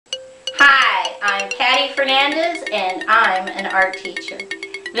Patty Fernandez and I'm an art teacher.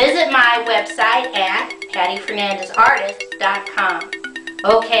 Visit my website at pattyfernandezartist.com.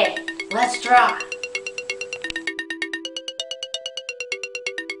 Okay, let's draw.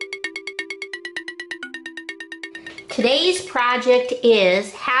 Today's project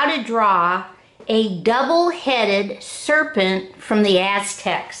is how to draw a double-headed serpent from the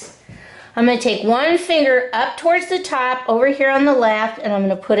Aztecs. I'm going to take one finger up towards the top over here on the left, and I'm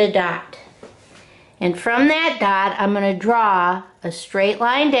going to put a dot. And from that dot, I'm going to draw a straight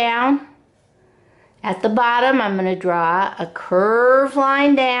line down. At the bottom, I'm going to draw a curved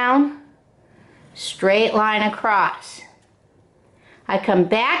line down, straight line across. I come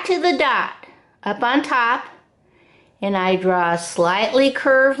back to the dot up on top, and I draw a slightly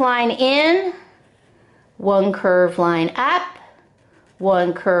curved line in, one curved line up,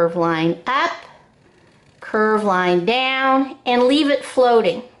 one curved line up, curved line down, and leave it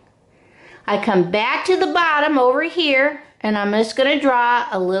floating. I come back to the bottom over here, and I'm just going to draw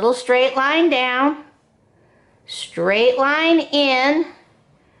a little straight line down, straight line in,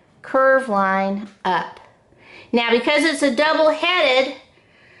 curved line up. Now, because it's a double-headed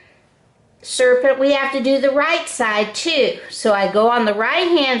serpent, we have to do the right side too. So I go on the right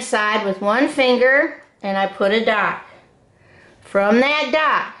hand side with one finger and I put a dot. From that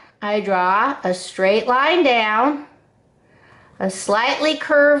dot, I draw a straight line down, a slightly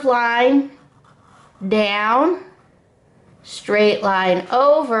curved line down, straight line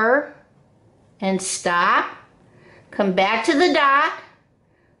over, and stop. Come back to the dot.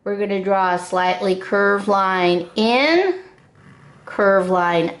 We're going to draw a slightly curved line in, curved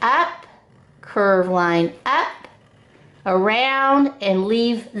line up, curved line up, around, and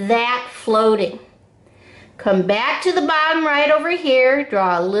leave that floating. Come back to the bottom right over here,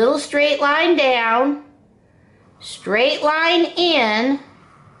 draw a little straight line down, straight line in,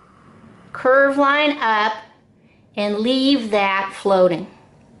 curved line up, and leave that floating.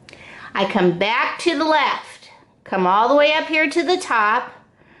 I come back to the left, come all the way up here to the top.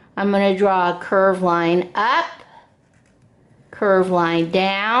 I'm going to draw a curved line up, curved line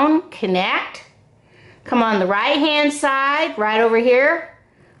down, connect. Come on the right hand side, right over here.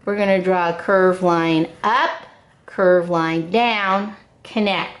 We're going to draw a curved line up, curved line down,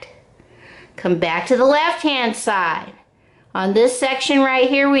 connect. Come back to the left hand side. On this section right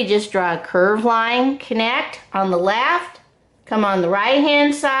here, we just draw a curved line, connect on the left. Come on the right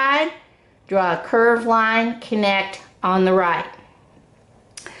hand side, draw a curved line, connect on the right.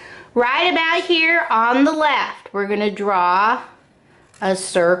 Right about here on the left, we're going to draw a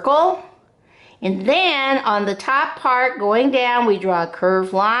circle. And then on the top part going down, we draw a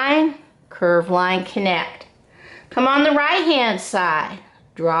curved line, connect. Come on the right hand side,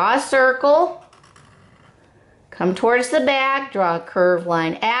 draw a circle, come towards the back, draw a curved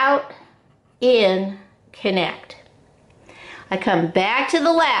line out, in, connect. I come back to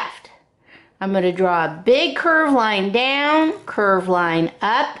the left. I'm going to draw a big curved line down, curved line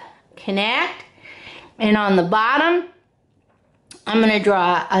up, connect. And on the bottom, I'm going to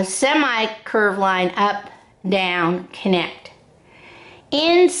draw a semi-curved line up, down, connect.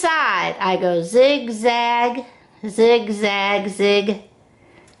 Inside, I go zigzag, zigzag, zig,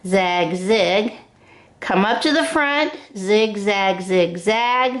 zag, zig. Come up to the front, zigzag,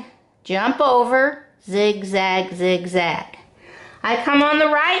 zigzag, jump over, zigzag, zigzag. I come on the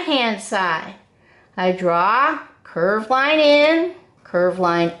right hand side. I draw curved line in, curved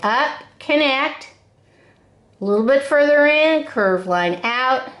line up, connect. A little bit further in, curved line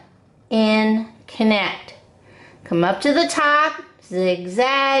out, in, connect. Come up to the top,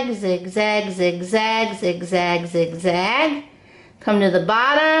 zigzag, zigzag, zigzag, zigzag, zigzag. Come to the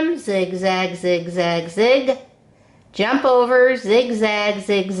bottom, zigzag, zigzag, zig. Jump over, zigzag,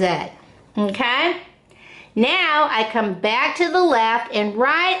 zigzag. Okay? Now I come back to the left, and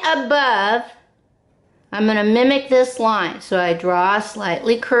right above, I'm going to mimic this line. So I draw a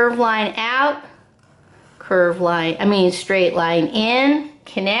slightly curved line out, straight line in,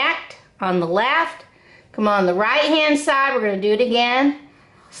 connect on the left. Come on the right hand side, we're going to do it again.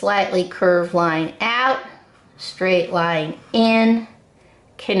 Slightly curved line out, straight line in,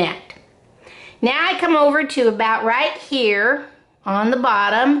 connect. Now I come over to about right here on the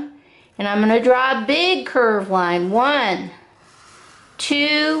bottom, and I'm going to draw a big curved line. 1,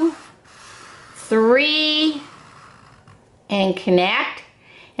 2, 3, and connect.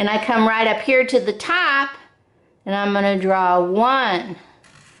 And I come right up here to the top, and I'm going to draw 1,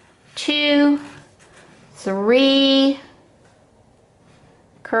 2, 3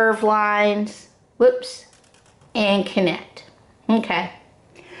 curved lines, and connect. Okay.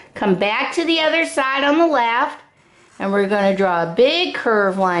 Come back to the other side on the left, and we're going to draw a big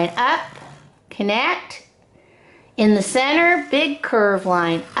curved line up, connect. In the center, big curve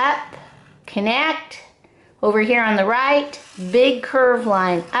line, up, connect. Over here on the right, big curve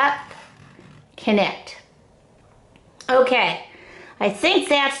line, up, connect. Okay, I think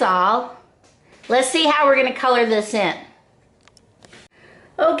that's all. Let's see how we're going to color this in.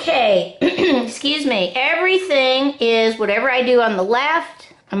 Okay, excuse me, everything is whatever I do on the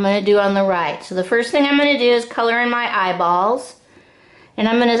left, I'm going to do on the right. So the first thing I'm going to do is color in my eyeballs. And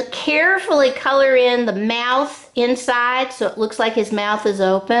I'm going to carefully color in the mouth inside so it looks like his mouth is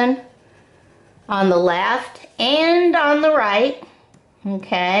open on the left and on the right.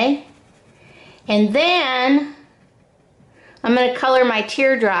 Okay. And then I'm going to color my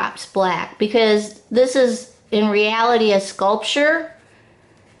teardrops black because this is in reality a sculpture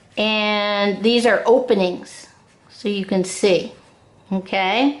and these are openings so you can see.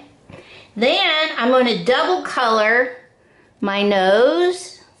 Okay. Then I'm going to double color my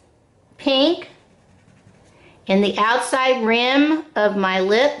nose pink and the outside rim of my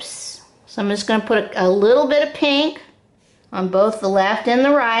lips. So I'm just going to put a little bit of pink on both the left and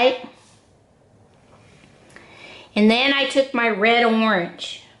the right. And then I took my red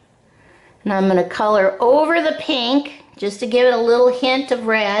orange and I'm going to color over the pink just to give it a little hint of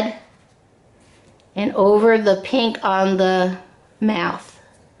red and over the pink on the mouth.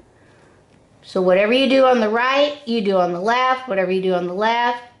 So whatever you do on the right, you do on the left. Whatever you do on the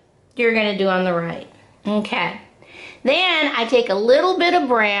left, you're going to do on the right. Okay. Then I take a little bit of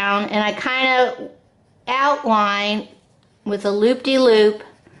brown and I kind of outline with a loop-de-loop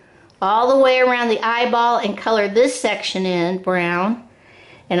all the way around the eyeball and color this section in brown.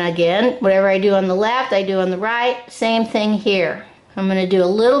 And again, whatever I do on the left, I do on the right. Same thing here. I'm going to do a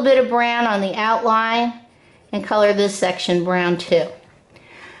little bit of brown on the outline and color this section brown too.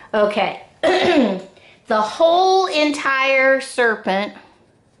 Okay. The whole entire serpent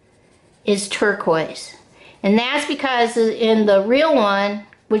is turquoise. And that's because in the real one,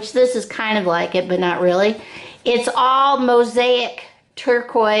 which this is kind of like it, but not really, it's all mosaic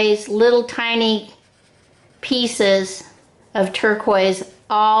turquoise, little tiny pieces of turquoise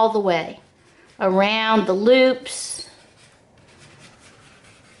all the way around the loops,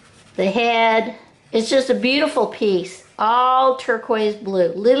 the head. It's just a beautiful piece. All turquoise blue,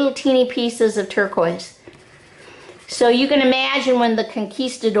 little teeny pieces of turquoise. So you can imagine when the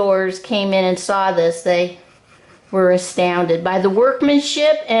conquistadors came in and saw this, they were astounded by the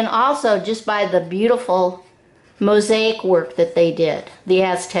workmanship and also just by the beautiful mosaic work that they did, the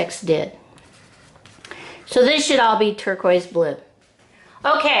Aztecs did. So this should all be turquoise blue.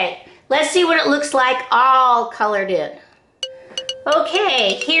 Okay, let's see what it looks like all colored in.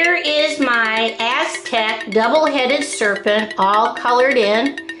 Okay, here is my Aztec double-headed serpent all colored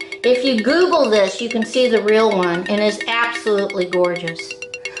in. If you Google this, you can see the real one and it's absolutely gorgeous.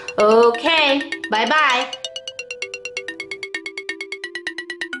 Okay, bye-bye.